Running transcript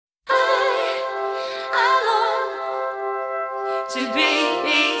to be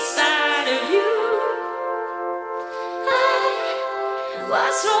beside of you. I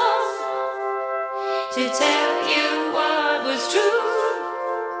was wrong to tell you what was true,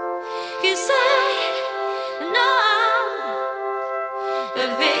 'cause I know I'm the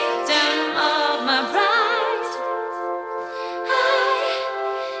victim of my pride. I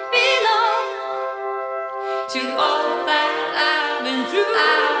belong to all that I've been through.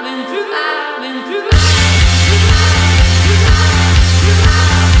 I've been through. I've been through.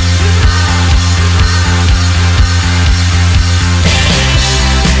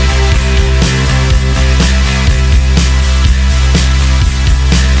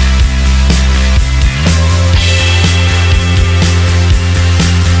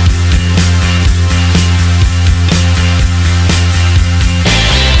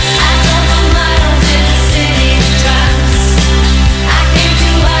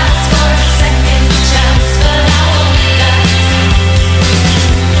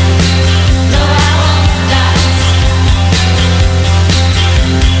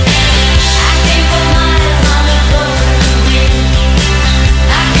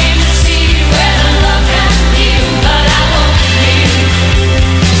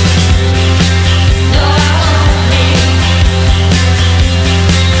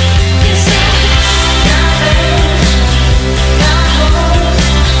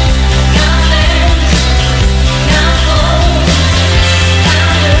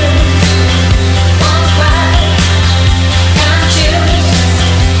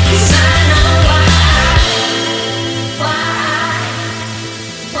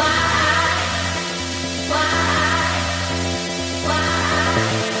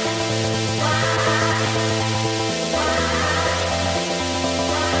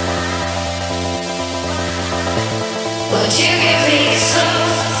 Would you give me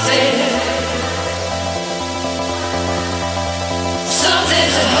something, something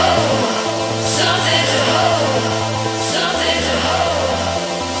to hold, something to hold, something to hold,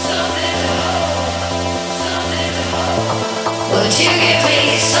 something to hold, something to hold? Would you give me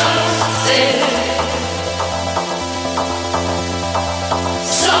something?